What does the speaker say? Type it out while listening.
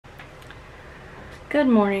Good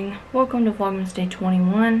morning. Welcome to Vlogmas day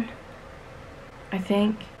 21, I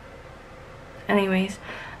think. Anyways,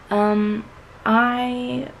 I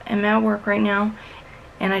am at work right now,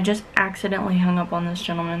 and I just accidentally hung up on this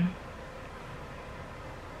gentleman.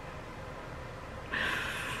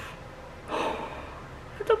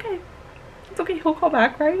 It's okay. It's okay. He'll call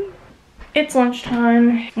back, right? It's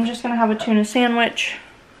lunchtime. I'm just gonna have a tuna sandwich.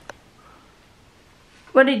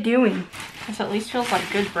 What are you doing? This at least feels like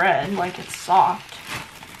good bread, like it's soft.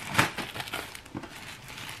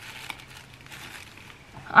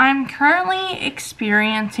 I'm currently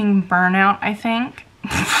experiencing burnout, I think,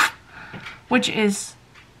 which is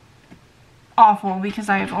awful because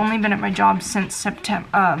I've only been at my job since September,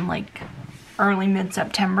 like early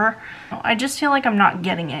mid-September. I just feel like I'm not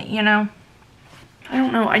getting it, you know? I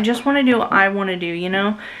don't know. I just want to do what I want to do, you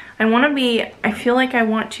know? I feel like I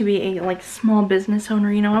want to be a like small business owner,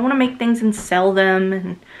 you know? I want to make things and sell them,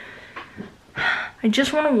 and I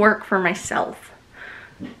just want to work for myself.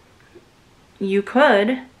 You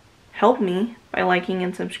could help me by liking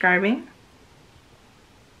and subscribing.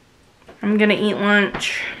 I'm gonna eat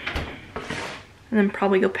lunch and then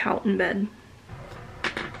probably go pout in bed.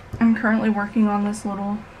 I'm currently working on this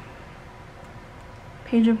little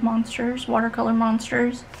page of monsters, watercolor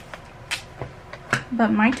monsters,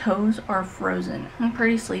 but my toes are frozen. I'm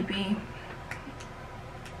pretty sleepy.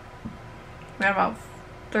 We have about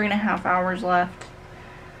 3.5 hours left.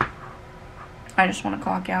 I just want to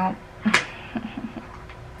clock out.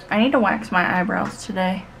 I need to wax my eyebrows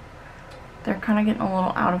today. They're kind of getting a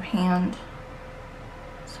little out of hand,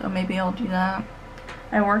 so maybe I'll do that.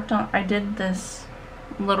 I did this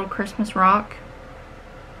little Christmas rock.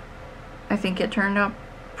 I think it turned out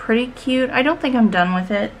pretty cute. I don't think I'm done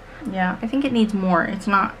with it. Yeah, I think it needs more. It's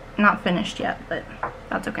not finished yet, but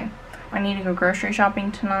that's okay. I need to go grocery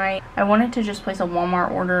shopping tonight. I wanted to just place a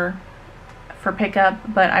Walmart order for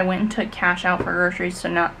pickup, but I went and took cash out for groceries, so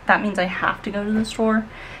now that means I have to go to the store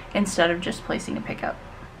instead of just placing a pickup.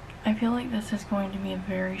 I feel like this is going to be a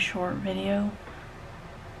very short video,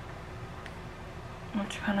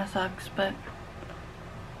 which kind of sucks, but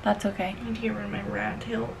that's okay. I need to get rid of my rat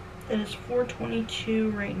tail. It is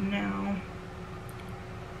 4:22 right now,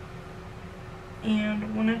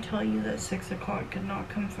 and when I tell you that 6 o'clock could not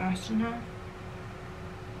come fast enough,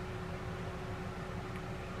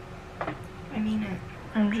 I mean it.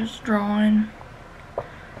 I'm just drawing.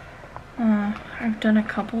 I've done a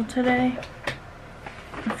couple today.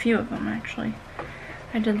 A few of them, actually.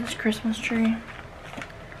 I did this Christmas tree.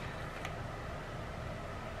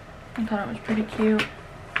 I thought it was pretty cute.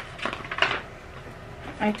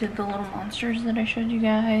 I did the little monsters that I showed you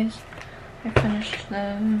guys. I finished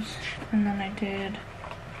those. And then I did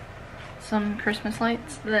some Christmas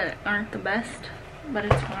lights that aren't the best, but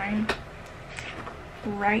it's fine.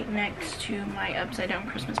 Right next to my upside down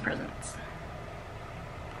Christmas presents.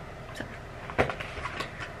 So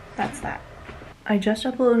that's that. I just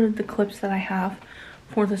uploaded the clips that I have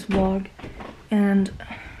for this vlog, and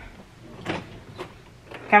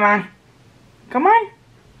come on,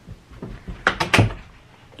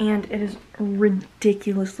 and it is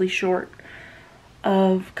ridiculously short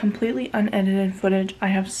of completely unedited footage. I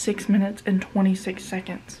have 6 minutes and 26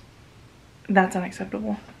 seconds. That's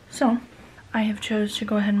unacceptable. So I have chose to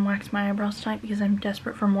go ahead and wax my eyebrows tonight because I'm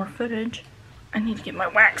desperate for more footage. I need to get my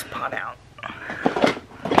wax pot out.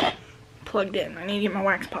 Plugged in. I need to get my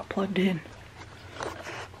wax pot plugged in.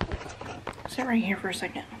 Sit right here for a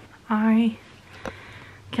second. I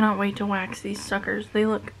cannot wait to wax these suckers. They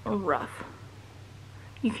look rough.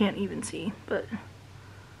 You can't even see, but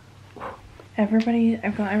I've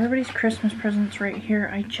got everybody's Christmas presents right here.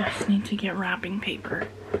 I just need to get wrapping paper.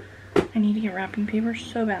 I need to get wrapping paper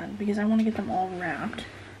so bad because I want to get them all wrapped.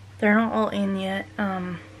 They're not all in yet.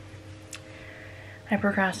 I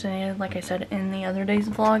procrastinated, like I said in the other day's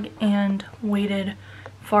vlog, and waited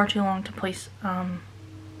far too long to place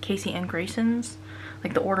Casey and Grayson's,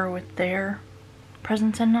 like the order with their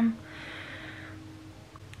presents in them.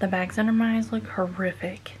 The bags under my eyes look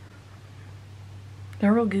horrific.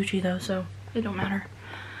 They're real Gucci though, so it don't matter.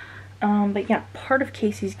 But yeah, part of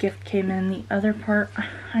Casey's gift came in. The other part,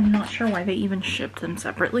 I'm not sure why they even shipped them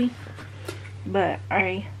separately. But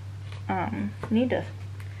I need to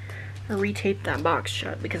retape that box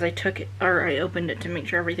shut because I opened it to make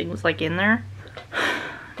sure everything was like in there.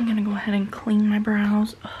 I'm gonna go ahead and clean my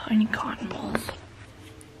brows. Ugh, I need cotton balls.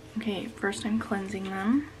 Okay, first I'm cleansing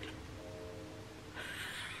them.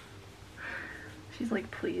 She's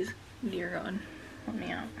like, please, dear God, let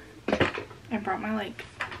me out. I brought my like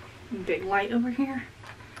big light over here,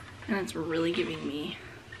 and it's really giving me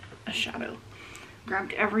a shadow.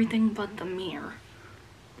 Grabbed everything but the mirror.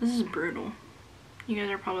 This is brutal. You guys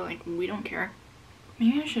are probably like, we don't care.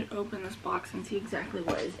 Maybe I should open this box and see exactly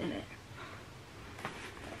what is in it.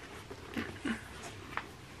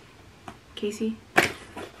 Casey,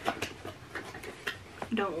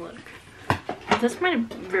 don't look. This might have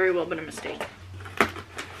very well been a mistake.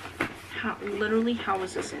 Literally, how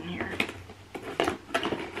was this in here?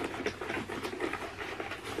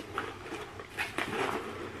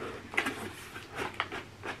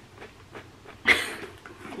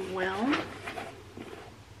 Well,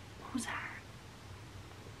 what was that?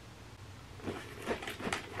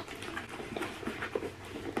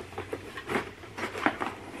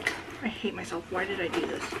 I hate myself. Why did I do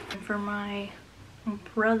this? And for my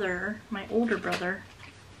brother, my older brother,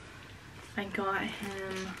 I got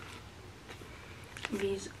him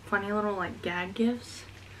these funny little like gag gifts.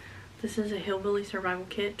 This is a hillbilly survival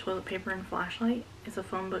kit, toilet paper and flashlight. It's a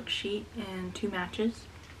phone book sheet and 2 matches.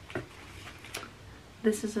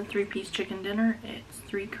 This is a 3-piece chicken dinner. It's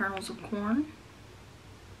 3 kernels of corn.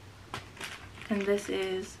 And this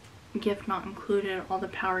is gift not included, all the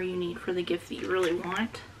power you need for the gift that you really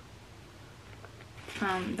want.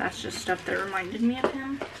 That's just stuff that reminded me of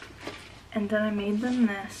him. And then I made them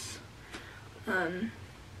this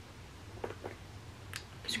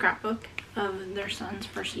scrapbook of their son's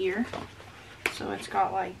first year. So it's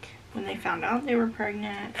got like when they found out they were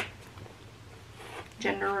pregnant,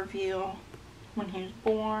 gender reveal, when he was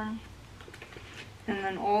born, and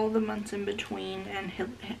then all the months in between. And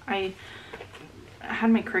I had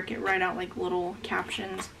my Cricut write out like little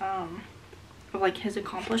captions of like his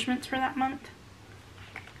accomplishments for that month.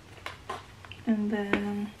 And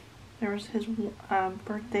then there was his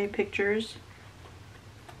birthday pictures,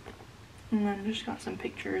 and then just got some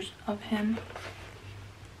pictures of him.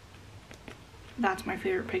 That's my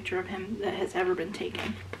favorite picture of him that has ever been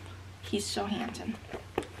taken. He's so handsome.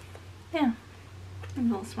 Yeah, a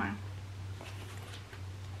little smile.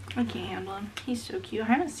 I can't handle him. He's so cute. I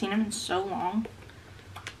haven't seen him in so long.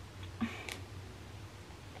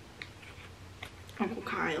 Uncle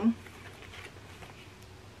Kyle.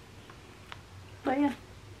 But yeah,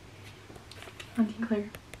 Auntie Claire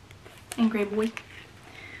and Gray Boy.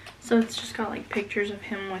 So it's just got like pictures of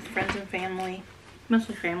him with friends and family,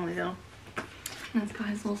 mostly family though. And it's got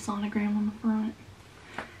his little sonogram on the front.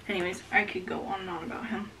 Anyways, I could go on and on about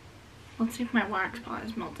him. Let's see if my wax pot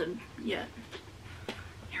is melted yet.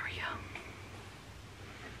 Here we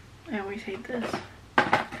go. I always hate this,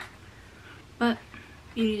 but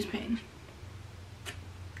beauty is pain.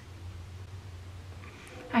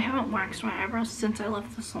 I haven't waxed my eyebrows since I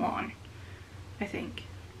left the salon, I think.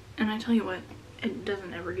 And I tell you what, it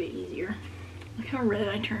doesn't ever get easier. Look how red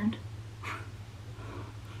I turned.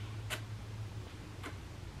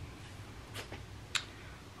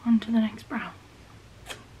 On to the next brow.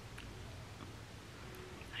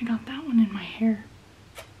 I got that one in my hair.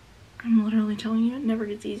 I'm literally telling you, it never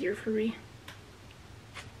gets easier for me.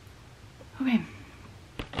 Okay.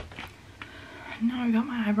 Now I got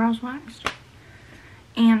my eyebrows waxed.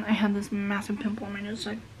 And I had this massive pimple on my nose,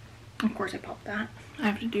 so of course I popped that. I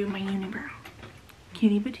have to do my unibrow.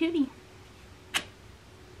 Cutie patootie.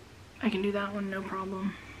 I can do that one, no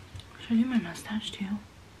problem. Should I do my mustache too?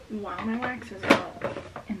 While my wax is out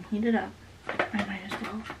and heated up, I might as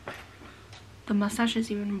well. The mustache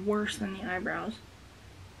is even worse than the eyebrows,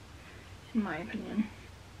 in my opinion.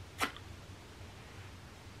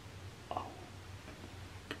 Oh.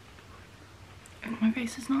 If my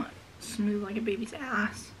face is not smooth like a baby's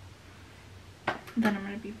ass, then I'm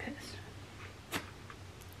gonna be pissed.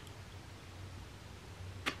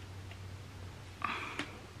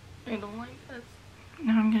 I don't like this.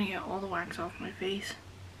 Now I'm gonna get all the wax off my face.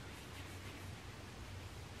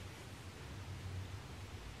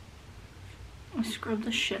 I scrubbed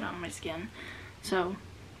the shit out of my skin, so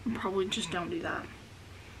probably just don't do that.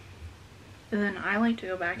 And then I like to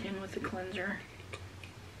go back in with the cleanser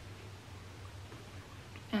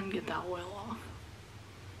and get that oil off.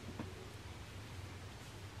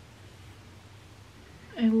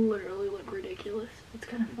 I literally look ridiculous. It's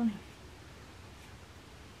kind of funny.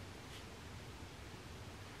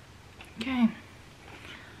 Okay.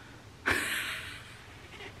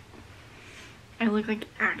 I look like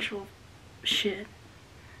actual shit.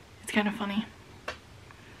 It's kind of funny.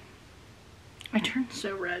 I turned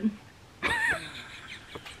so red.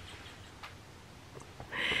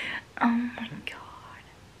 Oh my god.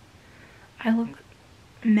 I look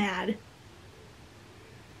mad.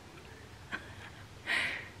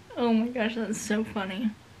 Oh my gosh, that's so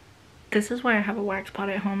funny. This is why I have a wax pot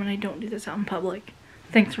at home and I don't do this out in public.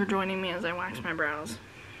 Thanks for joining me as I wax my brows.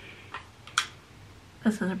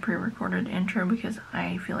 this is a pre-recorded intro because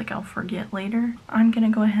I feel like I'll forget later. I'm gonna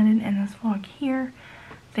go ahead and end this vlog here.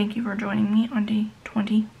 Thank you for joining me on day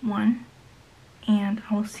 21, and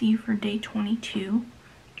I will see you for day 22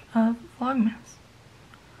 of Vlogmas.